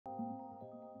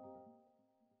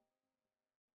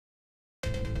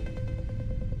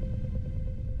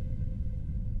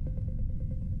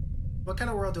What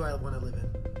kind of world do I want to live in?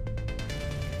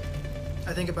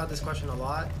 I think about this question a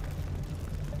lot.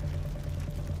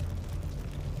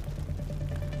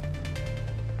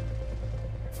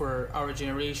 For our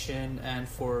generation and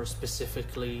for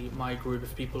specifically my group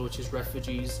of people, which is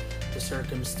refugees, the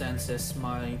circumstances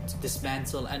might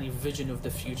dismantle any vision of the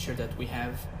future that we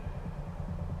have.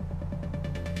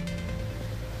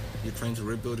 You're trying to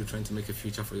rebuild, you're trying to make a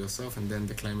future for yourself, and then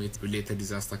the climate-related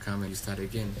disaster comes and you start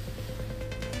again.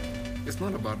 It's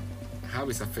not about how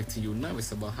it's affecting you now,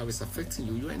 it's about how it's affecting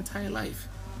you your entire life.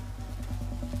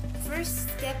 First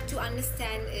step to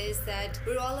understand is that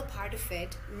we're all a part of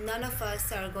it. None of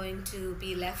us are going to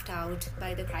be left out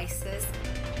by the crisis.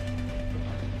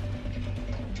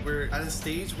 We're at a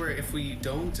stage where if we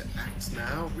don't act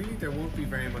now, really there won't be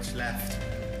very much left.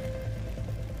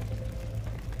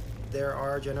 There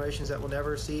are generations that will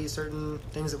never see certain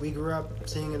things that we grew up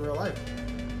seeing in real life.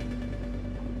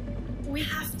 We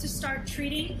have to start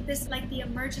treating this like the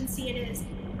emergency it is.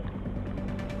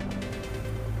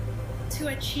 To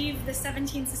achieve the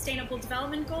 17 Sustainable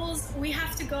Development Goals, we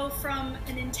have to go from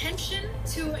an intention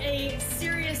to a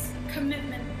serious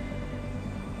commitment.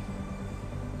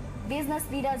 Business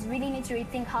leaders really need to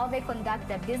rethink how they conduct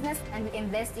their business and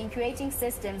invest in creating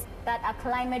systems that are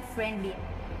climate friendly.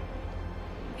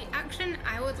 The action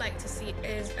I would like to see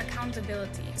is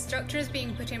accountability. Structures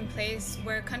being put in place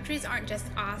where countries aren't just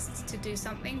asked to do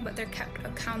something, but they're kept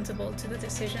accountable to the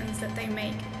decisions that they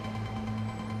make.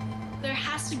 There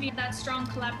has to be that strong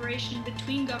collaboration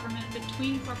between government,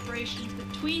 between corporations,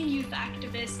 between youth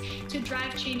activists to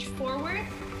drive change forward.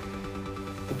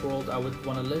 The world I would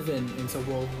want to live in is a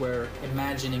world where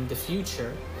imagining the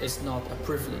future is not a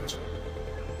privilege.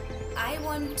 I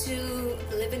want to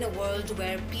live in a world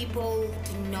where people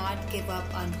do not give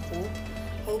up on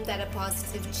hope that a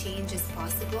positive change is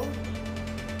possible.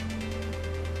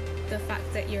 The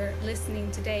fact that you're listening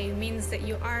today means that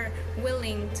you are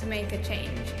willing to make a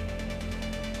change.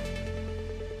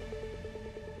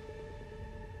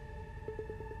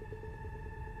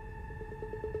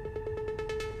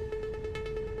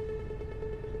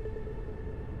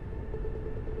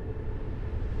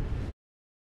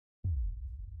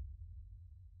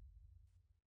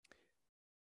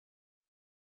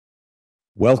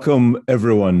 Welcome,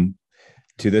 everyone,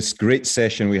 to this great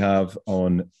session we have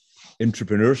on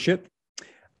intrapreneurship.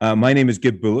 My name is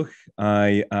Gib Bulloch.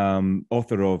 I am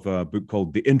author of a book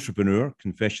called The Intrapreneur,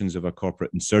 Confessions of a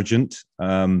Corporate Insurgent.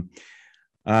 I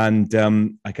can't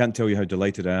tell you how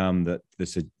delighted I am that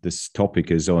this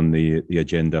topic is on the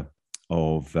agenda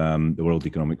of the World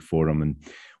Economic Forum. And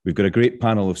we've got a great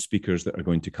panel of speakers that are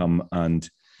going to come and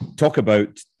talk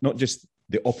about not just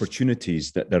the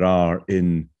opportunities that there are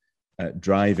in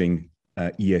driving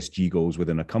ESG goals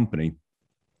within a company,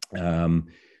 the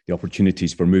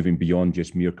opportunities for moving beyond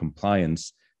just mere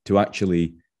compliance to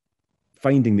actually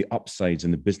finding the upsides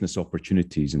and the business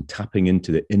opportunities and tapping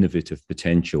into the innovative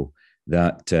potential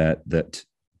that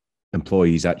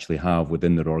employees actually have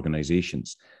within their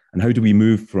organizations. And how do we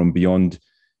move from beyond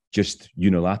just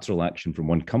unilateral action from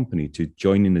one company to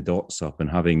joining the dots up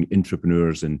and having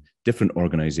entrepreneurs in different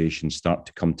organizations start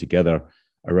to come together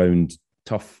around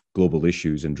tough global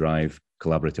issues and drive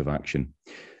collaborative action.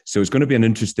 So it's going to be an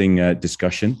interesting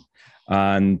discussion.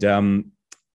 And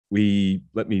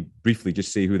let me briefly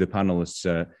just say who the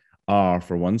panelists are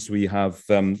for once. We have,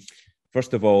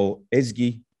 first of all,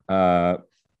 Ezgi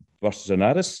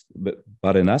Barcenas,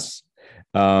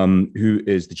 who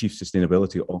is the Chief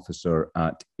Sustainability Officer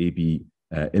at AB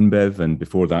InBev. And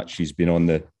before that, she's been on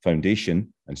the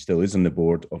foundation and still is on the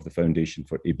board of the foundation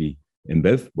for AB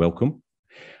InBev. Welcome.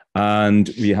 And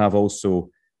we have also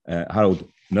Harald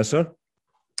Nusser.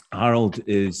 Harald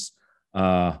is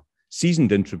a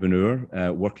seasoned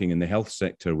entrepreneur working in the health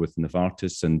sector with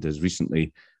Novartis and has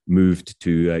recently moved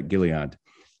to Gilead,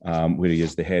 where he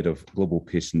is the head of global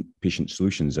patient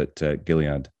solutions at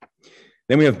Gilead.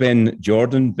 Then we have Ben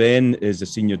Jordan. Ben is a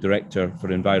senior director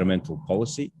for environmental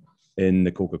policy in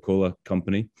the Coca-Cola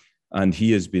company, and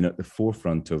he has been at the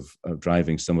forefront of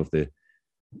driving some of the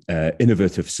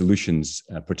innovative solutions,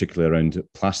 particularly around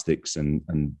plastics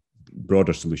and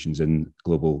broader solutions in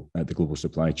the global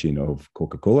supply chain of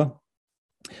Coca-Cola.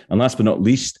 And last but not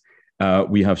least,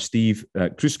 we have Steve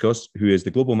Krouskos, who is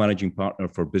the Global Managing Partner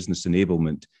for Business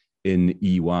Enablement in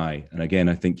EY. And again,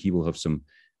 I think he will have some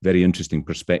very interesting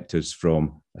perspectives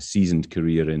from a seasoned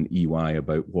career in EY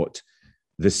about what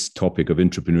this topic of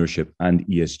entrepreneurship and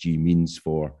ESG means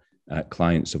for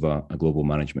clients of a global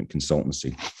management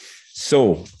consultancy.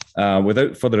 So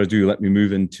without further ado, let me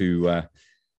move into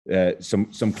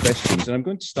some questions. And I'm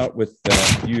going to start with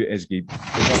you, Ezgi.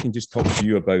 If I can just talk to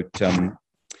you about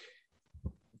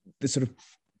the sort of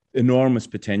enormous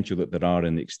potential that there are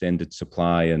in the extended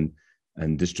supply and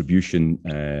distribution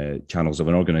channels of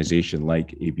an organization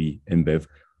like AB InBev,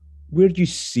 where do you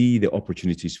see the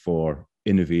opportunities for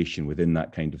innovation within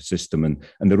that kind of system,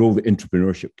 and the role that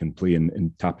entrepreneurship can play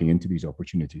in tapping into these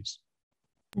opportunities?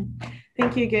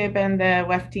 Thank you, Gib, and the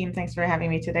WEF team. Thanks for having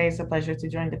me today. It's a pleasure to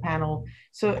join the panel.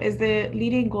 So as the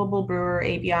leading global brewer,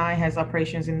 ABI has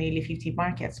operations in nearly 50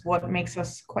 markets. What makes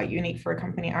us quite unique for a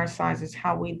company our size is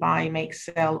how we buy, make,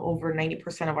 sell over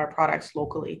 90% of our products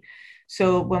locally.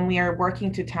 So when we are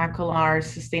working to tackle our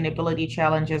sustainability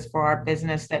challenges for our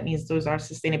business, that means those are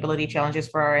sustainability challenges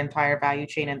for our entire value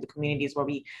chain and the communities where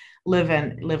we live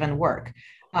and work.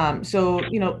 So,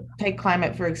 take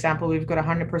climate, for example. We've got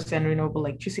 100% renewable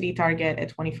electricity target,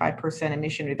 a 25%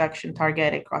 emission reduction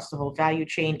target across the whole value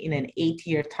chain in an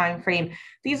 8-year time frame.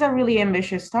 These are really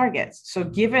ambitious targets. So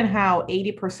given how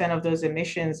 80% of those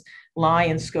emissions lie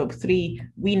in scope 3,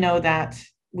 we know that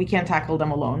we can't tackle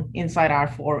them alone inside our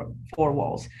four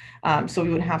walls. So we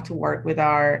would have to work with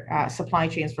our supply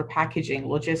chains for packaging,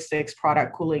 logistics,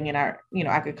 product cooling in our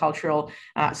agricultural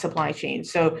supply chain.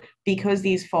 So because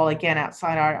these fall again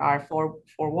outside our four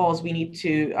walls, we need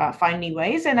to find new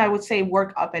ways, and I would say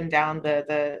work up and down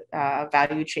the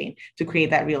value chain to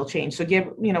create that real change. So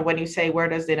when you say where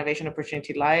does the innovation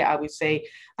opportunity lie, I would say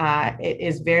it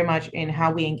is very much in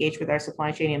how we engage with our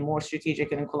supply chain in more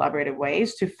strategic and collaborative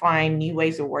ways to find new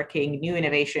ways of working, new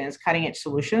innovations, cutting edge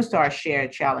solutions to our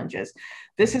shared challenges.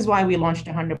 This is why we launched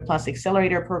a 100+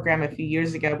 Accelerator program a few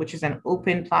years ago, which is an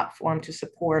open platform to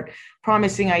support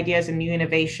promising ideas and new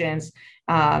innovations,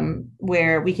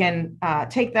 where we can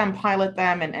take them, pilot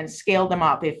them, and scale them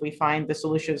up if we find the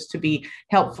solutions to be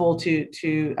helpful to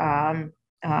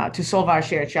solve our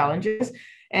shared challenges.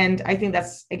 And I think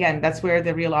that's where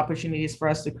the real opportunity is for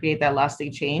us to create that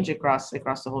lasting change across the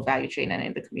whole value chain and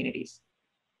in the communities.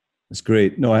 That's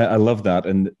great. No, I love that.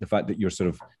 And the fact that you're sort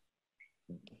of,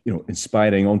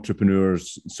 inspiring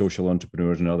entrepreneurs, social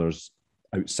entrepreneurs and others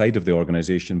outside of the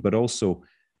organization, but also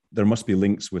there must be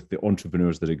links with the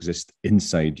entrepreneurs that exist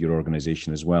inside your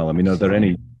organization as well. I mean, are there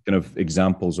any kind of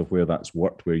examples of where that's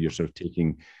worked, where you're sort of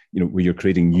taking, where you're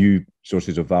creating new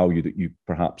sources of value that you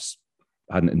perhaps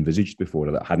hadn't envisaged before,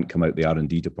 or that hadn't come out the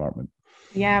R&D department?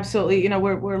 Yeah, absolutely.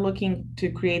 We're looking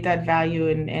to create that value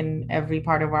in every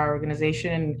part of our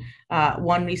organization.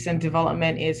 One recent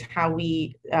development is how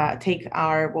we take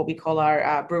what we call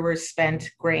our brewers spent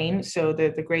grain. So the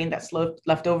grain that's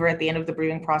left over at the end of the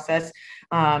brewing process,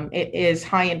 it is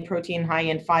high in protein, high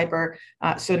in fiber.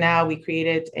 So now we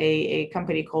created a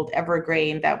company called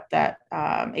Evergrain that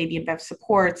AB InBev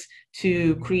supports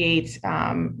to create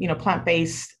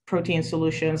plant-based protein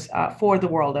solutions for the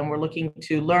world. And we're looking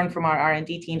to learn from our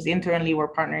R&D teams internally.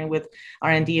 We're partnering with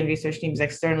R&D and research teams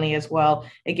externally as well.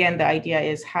 Again, the idea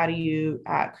is how do you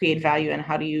create value, and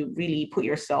how do you really put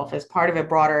yourself as part of a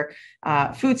broader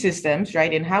food systems,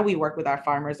 right? And how we work with our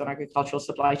farmers on agricultural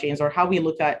supply chains, or how we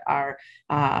look at our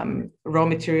raw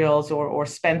materials or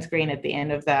spent grain at the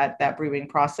end of that brewing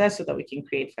process, so that we can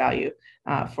create value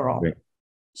for all. Great.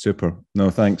 Super. No,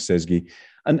 thanks, Ezgi.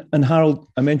 And Harald,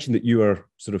 I mentioned that you are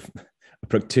sort of a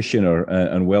practitioner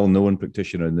and well-known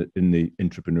practitioner in the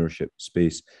entrepreneurship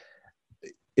space.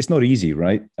 It's not easy,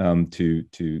 right,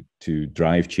 to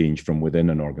drive change from within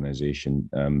an organization.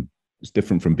 It's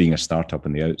different from being a startup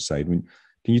on the outside. I mean,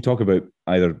 can you talk about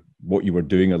either what you were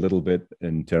doing a little bit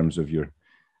in terms of your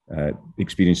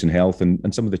experience in health,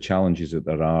 and some of the challenges that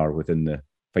there are within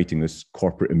fighting this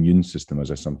corporate immune system,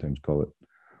 as I sometimes call it?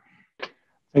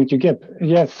 Thank you, Gib.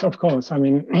 Yes, of course. I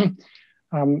mean,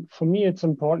 for me, it's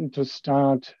important to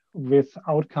start with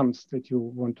outcomes that you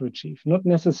want to achieve, not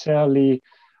necessarily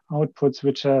outputs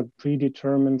which are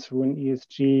predetermined through an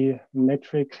ESG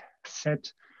metric set,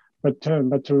 but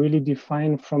to really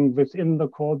define from within the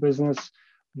core business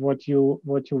what you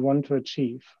want to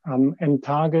achieve, and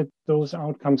target those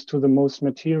outcomes to the most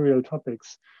material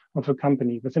topics of a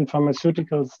company. Within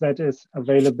pharmaceuticals, that is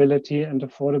availability and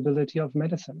affordability of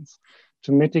medicines,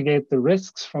 to mitigate the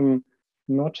risks from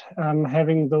not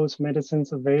having those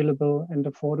medicines available and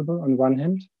affordable on one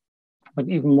hand, but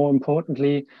even more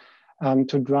importantly,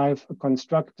 to drive a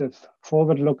constructive,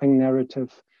 forward-looking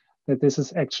narrative that this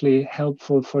is actually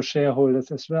helpful for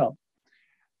shareholders as well.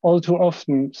 All too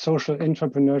often, social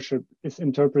entrepreneurship is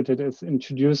interpreted as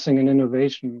introducing an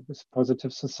innovation with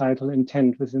positive societal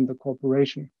intent within the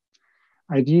corporation.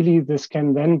 Ideally, this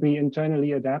can then be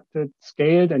internally adapted,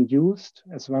 scaled, and used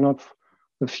as one of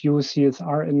the few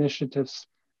CSR initiatives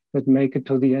that make it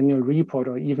to the annual report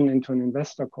or even into an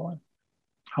investor call.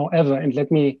 However, and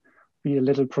let me be a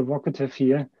little provocative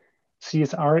here,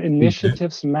 CSR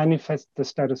initiatives manifest the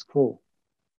status quo.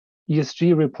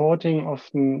 ESG reporting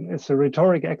often is a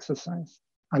rhetoric exercise,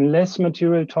 unless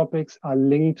material topics are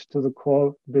linked to the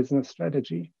core business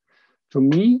strategy. To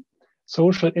me,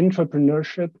 social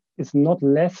entrepreneurship is not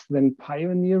less than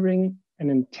pioneering an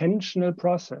intentional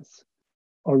process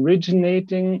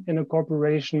originating in a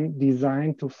corporation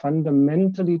designed to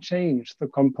fundamentally change the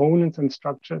components and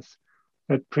structures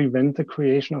that prevent the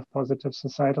creation of positive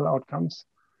societal outcomes.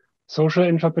 Social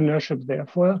entrepreneurship,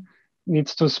 therefore,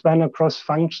 needs to span across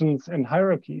functions and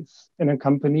hierarchies in a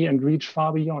company and reach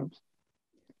far beyond.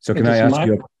 So can I ask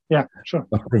you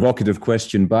a provocative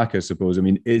question back, I suppose? I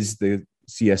mean, is the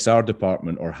CSR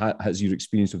department, or has your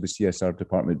experience of the CSR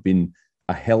department been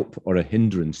a help or a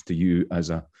hindrance to you as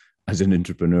an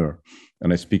entrepreneur?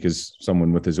 And I speak as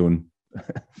someone with his own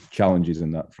challenges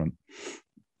in that front.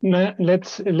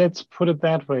 Let's put it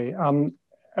that way.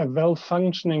 A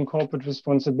well-functioning corporate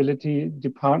responsibility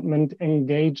department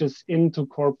engages into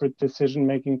corporate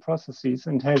decision-making processes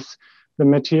and has the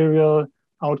material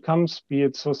outcomes, be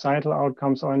it societal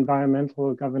outcomes or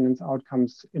environmental governance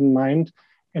outcomes, in mind,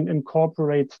 and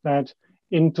incorporates that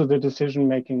into the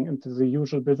decision-making, into the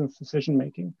usual business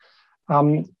decision-making.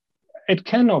 It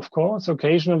can, of course,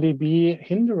 occasionally be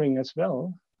hindering as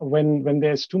well when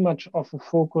there's too much of a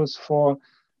focus for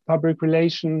public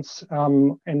relations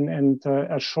and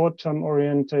a short-term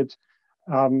oriented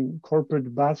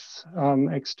corporate buzz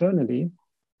externally.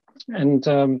 And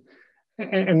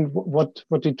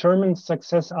what determines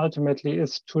success ultimately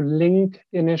is to link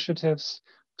initiatives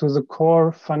to the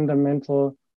core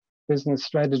fundamental business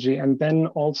strategy, and then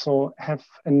also have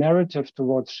a narrative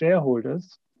towards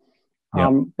shareholders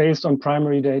based on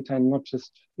primary data and not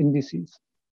just indices.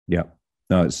 Yeah.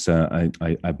 No, it's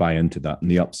I buy into that,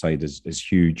 and the upside is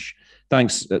huge.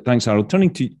 Thanks, Harald. Turning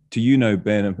to you now,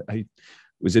 Ben. I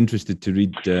was interested to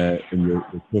read in your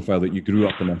profile that you grew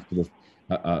up in a sort of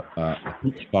a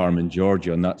peach farm in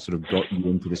Georgia, and that sort of got you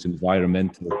into this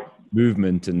environmental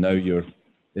movement, and now you're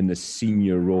in this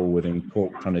senior role within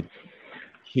Cork, trying to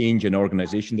change an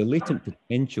organization. The latent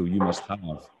potential you must have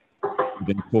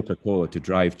within Coca-Cola to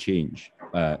drive change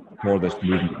for this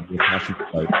movement you're passionate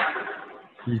about.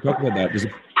 Can you talk about that? There's a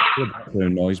bit of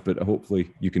background noise, but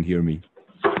hopefully you can hear me.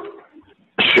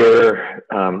 Sure.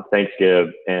 Thanks, Gib.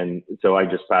 And so I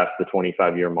just passed the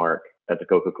 25-year mark at the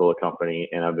Coca-Cola Company,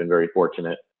 and I've been very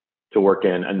fortunate to work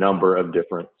in a number of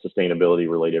different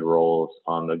sustainability-related roles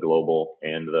on the global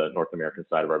and the North American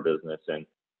side of our business. And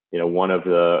one of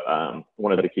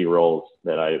the key roles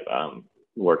that I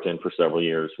worked in for several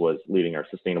years was leading our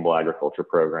sustainable agriculture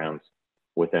programs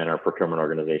within our procurement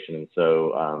organization. And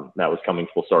so that was coming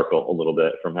full circle a little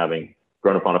bit from having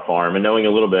grown up on a farm and knowing a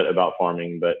little bit about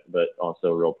farming, but also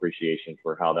a real appreciation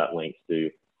for how that links to,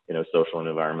 social and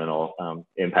environmental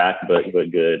impact, but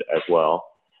good as well.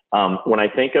 When I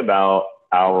think about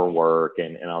our work,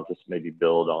 and I'll just maybe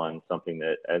build on something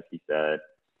that Ezgi said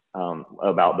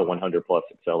about the 100 Plus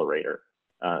Accelerator.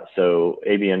 So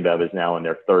AB InBev is now in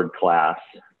their third class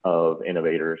of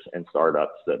innovators and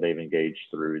startups that they've engaged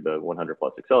through the 100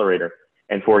 Plus Accelerator.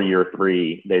 And for year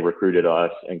 3, they recruited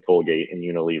us and Colgate and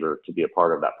Unilever to be a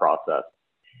part of that process.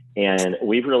 And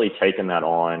we've really taken that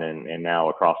on, and now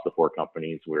across the 4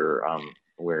 companies,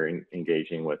 we're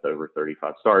engaging with over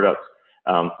 35 startups.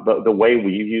 But the way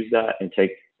we've used that and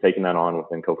taken that on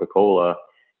within Coca-Cola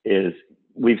is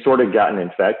we've sort of gotten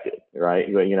infected, right?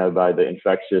 By the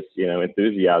infectious,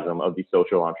 enthusiasm of these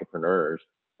social entrepreneurs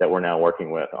that we're now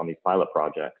working with on these pilot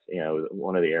projects.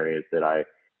 One of the areas that I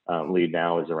lead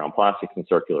now is around plastics and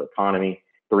circular economy.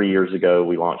 3 years ago,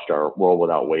 we launched our World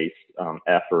Without Waste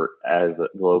effort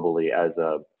globally as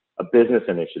a business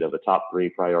initiative, a top 3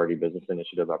 priority business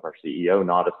initiative of our CEO,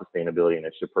 not a sustainability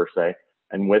initiative per se.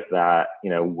 And with that,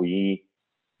 we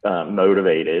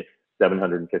motivated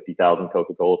 750,000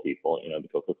 Coca-Cola people, the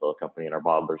Coca-Cola Company and our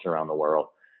bottlers around the world,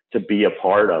 to be a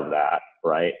part of that,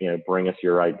 right? Bring us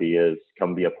your ideas,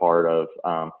 come be a part of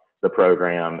the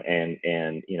program, and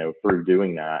through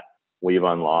doing that, we've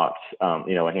unlocked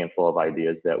a handful of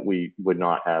ideas that we would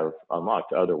not have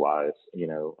unlocked otherwise,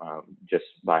 just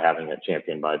by having it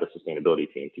championed by the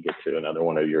sustainability team, to get to another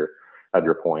one of your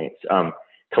points.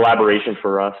 Collaboration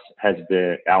for us has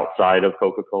been, outside of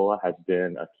Coca-Cola, has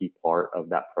been a key part of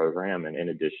that program. And in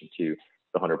addition to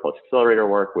the 100 Plus Accelerator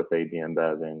work with AB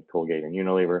InBev and Colgate and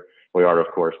Unilever, we are, of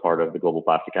course, part of the Global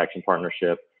Plastic Action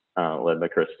Partnership, led by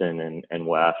Kristen and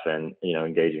Wes, and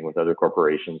engaging with other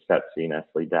corporations, Pepsi,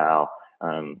 Nestle, Dow,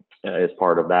 as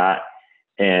part of that,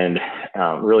 and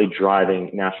really driving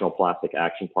national plastic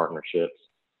action partnerships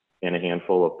in a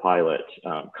handful of pilot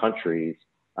countries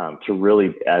to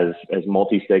really, as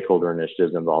multi-stakeholder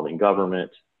initiatives involving government,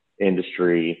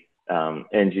 industry,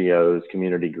 NGOs,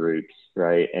 community groups,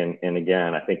 right? And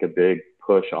again, I think a big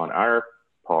push on our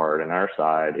part and our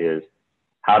side is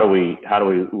how do we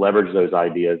leverage those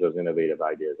ideas, those innovative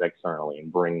ideas externally,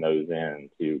 and bring those in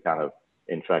to kind of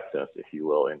infect us, if you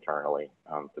will, internally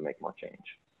to make more change.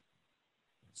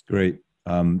 That's great.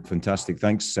 Fantastic.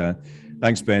 Thanks,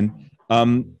 Ben.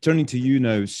 Turning to you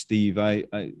now, Steve, I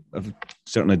have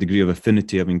certainly a degree of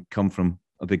affinity, having come from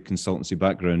a big consultancy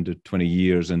background of 20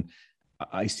 years, and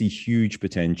I see huge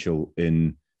potential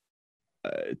in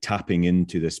tapping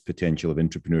into this potential of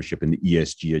entrepreneurship and the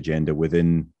ESG agenda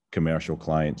within commercial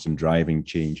clients and driving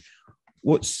change.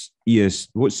 What's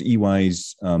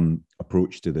EY's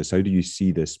approach to this? How do you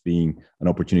see this being an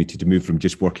opportunity to move from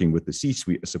just working with the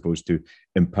C-suite as opposed to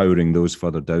empowering those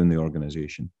further down the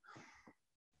organization?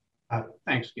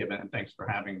 Thanks, Gib, and thanks for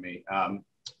having me.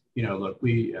 Look,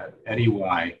 we at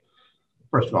EY,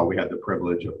 first of all, we had the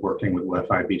privilege of working with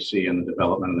FIBC and the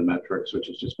development of the metrics, which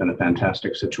has just been a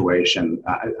fantastic situation.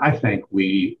 I think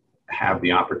we have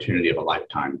the opportunity of a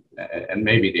lifetime, and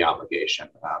maybe the obligation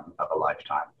of a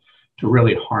lifetime, to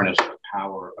really harness the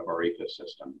power of our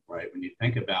ecosystem, right? When you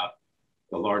think about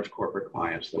the large corporate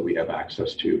clients that we have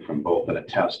access to from both an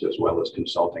attest as well as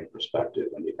consulting perspective,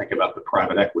 when you think about the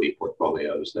private equity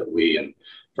portfolios that we and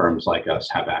firms like us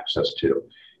have access to,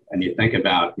 and you think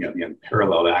about the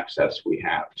unparalleled access we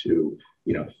have to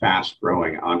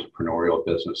fast-growing entrepreneurial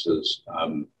businesses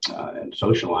and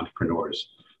social entrepreneurs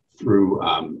through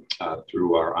our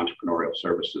entrepreneurial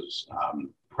services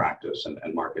practice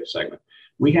and market segment,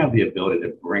 we have the ability to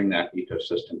bring that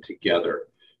ecosystem together,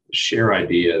 share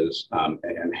ideas,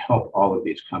 and help all of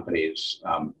these companies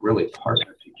really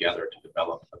partner together to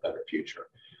develop a better future.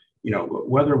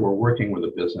 Whether we're working with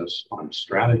a business on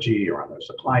strategy or on their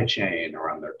supply chain or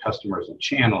on their customers and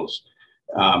channels,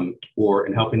 or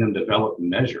in helping them develop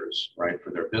measures, right,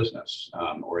 for their business,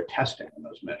 or testing on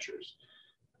those measures,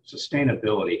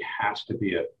 sustainability has to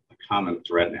be a common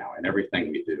thread now in everything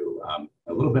we do.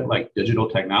 A little bit like digital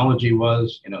technology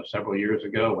was, several years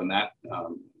ago when that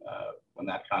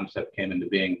concept came into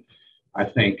being. I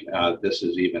think this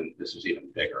is even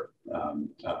bigger.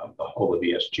 The whole of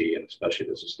ESG, and especially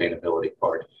the sustainability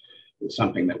part, is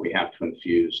something that we have to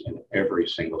infuse in every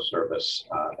single service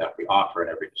that we offer, in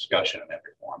every discussion, in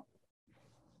every forum.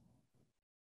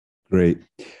 Great.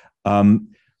 I'm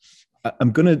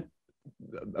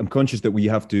conscious that we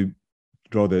have to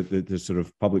draw the sort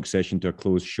of public session to a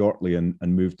close shortly and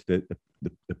move to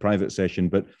the private session,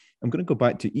 but I'm going to go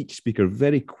back to each speaker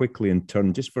very quickly in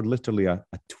turn, just for literally a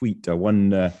tweet, a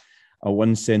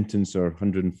one sentence or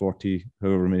 140,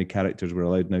 however many characters we're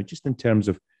allowed now, just in terms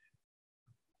of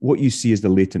what you see as the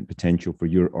latent potential for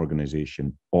your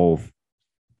organization of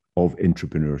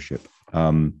entrepreneurship.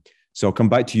 So I'll come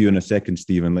back to you in a second,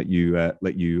 Steve, and let you.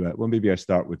 Well, maybe I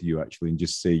start with you actually, and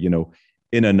just say,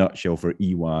 in a nutshell, for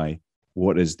EY,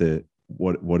 what is the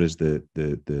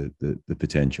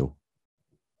potential?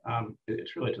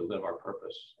 It's really to live our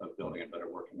purpose of building a better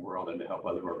working world and to help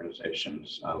other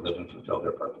organizations live and fulfill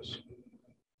their purpose.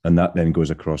 And that then goes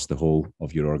across the whole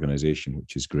of your organization,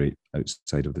 which is great,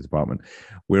 outside of the department.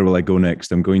 Where will I go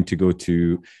next? I'm going to go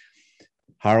to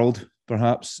Harald,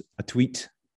 perhaps a tweet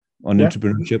on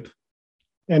entrepreneurship.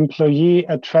 Employee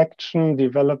attraction,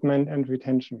 development, and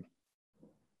retention.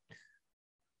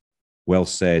 Well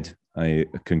said. I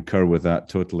concur with that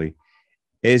totally.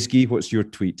 Ezgi, what's your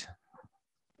tweet?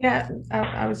 Yeah,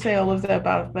 I would say all of the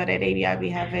above, but at ABI, we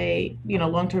have a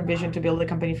long-term vision to build a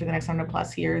company for the next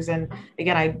 100+ years. And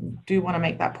again, I do want to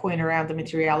make that point around the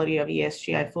materiality of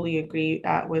ESG. I fully agree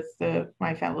with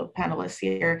my fellow panelists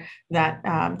here that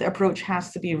the approach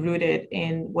has to be rooted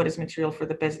in what is material for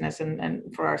the business and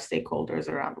for our stakeholders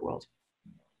around the world.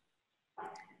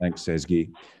 Thanks, Ezgi.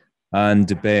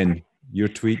 And Ben, your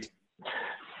tweet?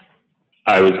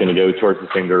 I was going to go towards the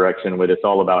same direction with it's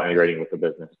all about integrating with the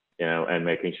business, and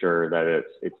making sure that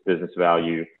it's business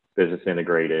value, business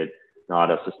integrated, not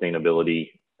a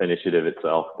sustainability initiative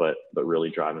itself, but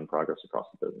really driving progress across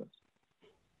the business.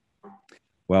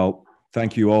 Well,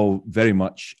 thank you all very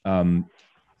much.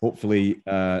 Hopefully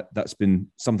that's been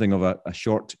something of a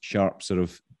short, sharp sort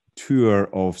of tour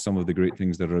of some of the great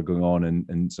things that are going on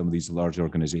in some of these large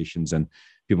organizations, and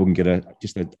people can get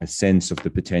just a sense of the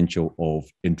potential of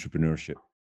entrepreneurship.